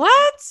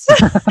 what?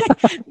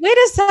 Wait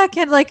a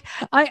second. Like,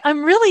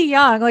 I'm really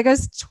young. Like,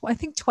 I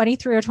think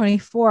 23 or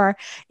 24,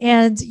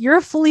 and you're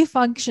a fully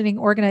functioning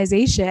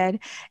organization,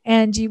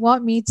 and you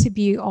want me to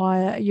be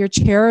on your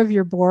chair of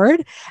your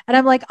board? And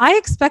I'm like, I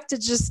expect to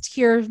just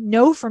hear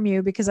no from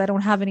you because I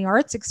don't have any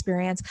arts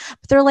experience.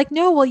 But they're like,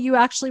 no, well, you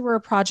actually were a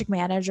project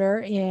manager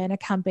in a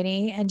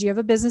company and you have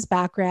a business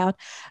background.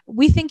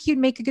 We think you'd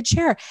make a good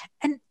chair.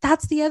 And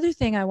that's the other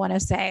thing I want to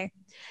say.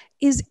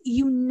 Is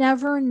you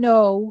never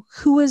know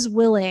who is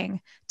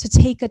willing to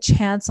take a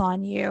chance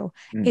on you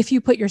if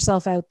you put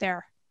yourself out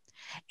there.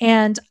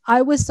 And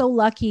I was so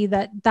lucky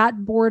that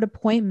that board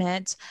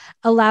appointment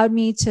allowed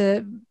me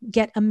to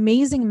get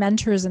amazing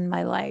mentors in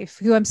my life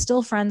who I'm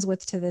still friends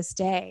with to this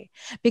day,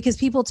 because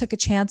people took a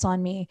chance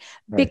on me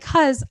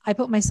because I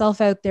put myself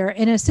out there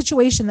in a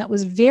situation that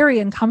was very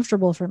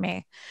uncomfortable for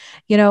me.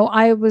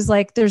 I was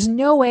like, there's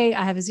no way.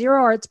 I have a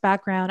zero arts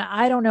background.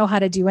 I don't know how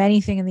to do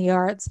anything in the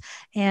arts.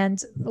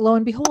 And lo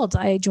and behold,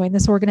 I joined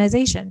this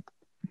organization.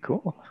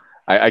 Cool.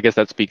 I guess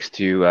that speaks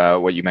to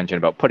what you mentioned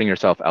about putting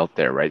yourself out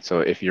there, right?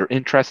 So if you're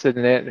interested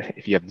in it,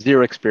 if you have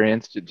zero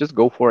experience, just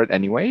go for it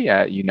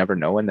anyway. You never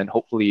know. And then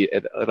hopefully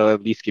it'll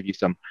at least give you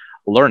some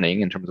learning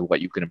in terms of what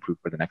you can improve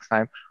for the next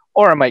time.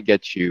 Or it might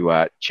get you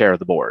chair of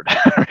the board,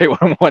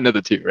 right? One of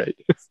the two, right?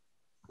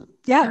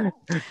 Yeah.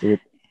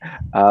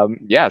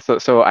 Yeah,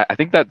 so I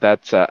think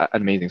that's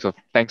amazing. So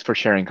thanks for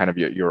sharing kind of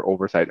your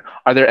oversight.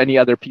 Are there any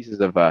other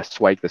pieces of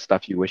Swike, the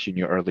stuff you wish you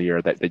knew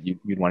earlier that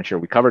you'd want to share?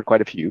 We covered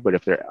quite a few, but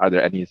if there are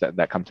there any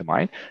that come to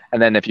mind?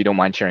 And then if you don't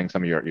mind sharing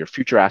some of your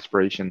future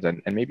aspirations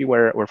and maybe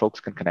where folks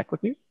can connect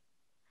with you?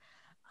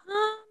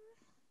 Um,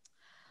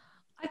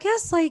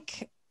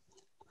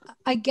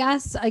 I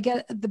guess I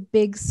get the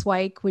big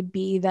swike would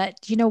be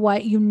that, you know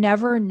what, you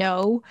never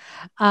know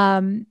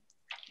um,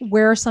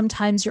 where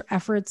sometimes your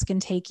efforts can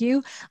take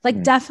you.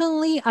 Like,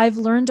 definitely, I've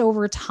learned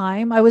over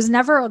time. I was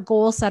never a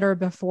goal setter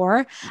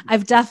before.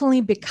 I've definitely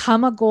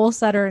become a goal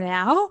setter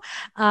now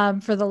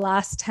for the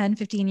last 10,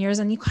 15 years.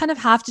 And you kind of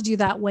have to do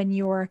that when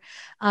you're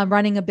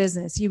running a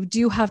business. You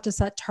do have to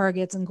set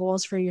targets and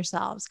goals for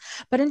yourselves.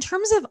 But in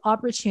terms of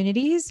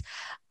opportunities,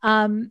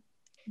 um,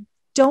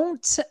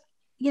 don't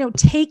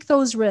take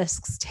those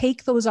risks,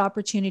 take those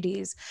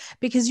opportunities,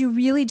 because you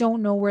really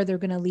don't know where they're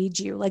going to lead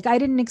you. Like, I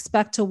didn't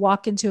expect to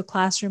walk into a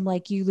classroom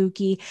like you,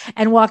 Lukey,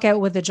 and walk out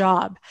with a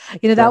job.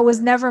 That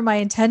was never my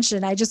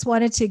intention. I just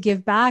wanted to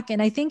give back.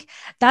 And I think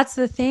that's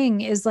the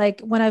thing, is like,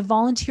 when I've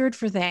volunteered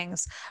for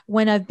things,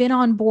 when I've been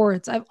on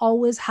boards, I've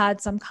always had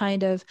some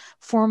kind of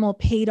formal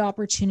paid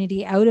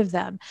opportunity out of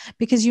them,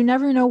 because you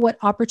never know what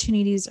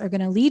opportunities are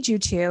going to lead you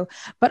to.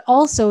 But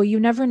also, you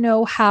never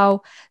know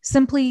how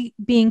simply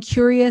being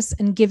curious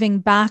and giving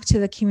back to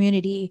the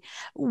community,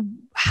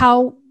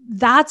 how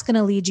that's going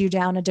to lead you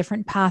down a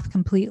different path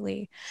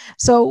completely.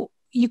 So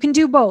you can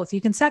do both.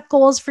 You can set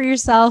goals for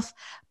yourself,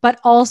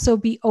 but also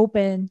be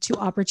open to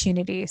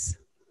opportunities.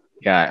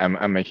 Yeah,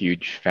 I'm a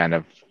huge fan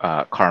of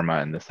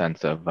karma, in the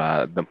sense of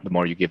the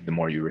more you give, the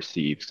more you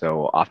receive.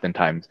 So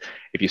oftentimes,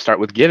 if you start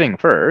with giving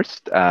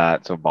first,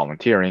 so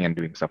volunteering and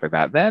doing stuff like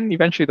that, then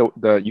eventually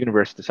the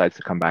universe decides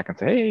to come back and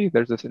say, hey,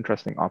 there's this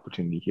interesting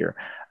opportunity here.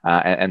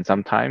 And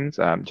sometimes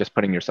just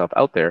putting yourself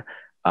out there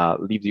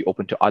leaves you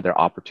open to other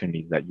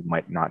opportunities that you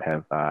might not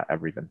have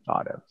ever even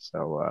thought of.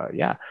 So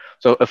yeah.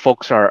 So if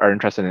folks are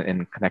interested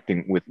in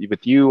connecting with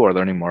you or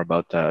learning more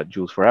about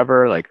Jules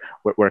Forever, like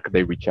where could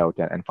they reach out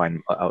and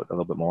find out a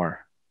little bit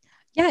more?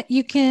 Yeah,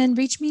 you can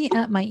reach me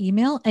at my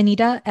email,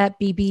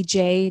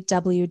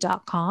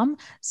 anita@bbjw.com.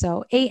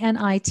 So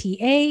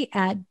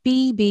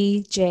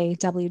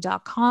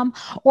ANITA@bbjw.com.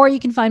 Or you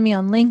can find me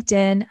on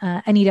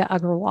LinkedIn, Anita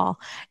Agrawal.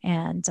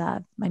 And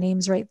my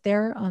name's right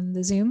there on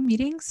the Zoom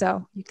meeting.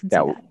 So you can see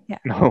that. Yeah.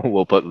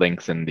 We'll put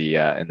links in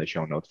the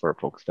show notes for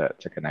folks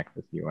to connect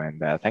with you. And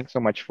thanks so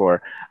much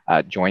for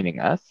joining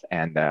us.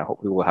 And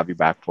hopefully we'll have you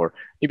back for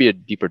maybe a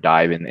deeper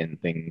dive in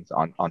things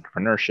on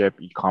entrepreneurship,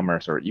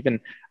 e-commerce, or even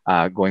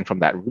going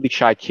from that really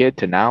shy kid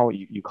to now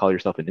you call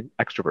yourself an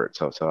extrovert.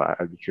 So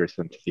I'd be curious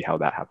to see how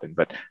that happened.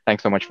 But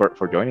thanks so much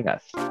for joining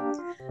us.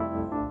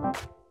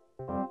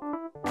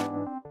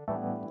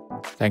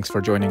 Thanks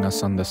for joining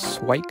us on the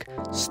Swike,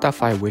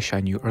 Stuff I Wish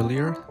I Knew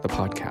Earlier, the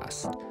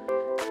podcast.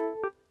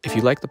 If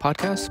you like the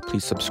podcast,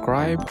 please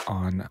subscribe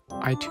on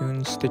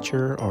iTunes,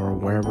 Stitcher, or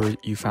wherever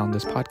you found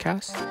this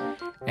podcast.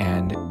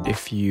 And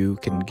if you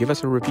can give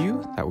us a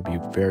review, that would be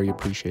very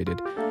appreciated.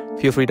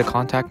 Feel free to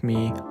contact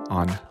me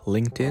on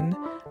LinkedIn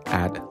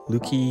at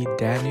Lukey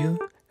Danu,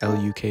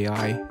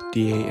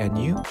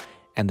 LUKIDANU,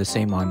 and the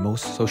same on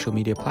most social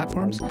media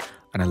platforms.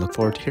 And I look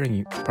forward to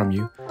hearing from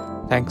you.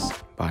 Thanks.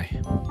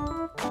 Bye.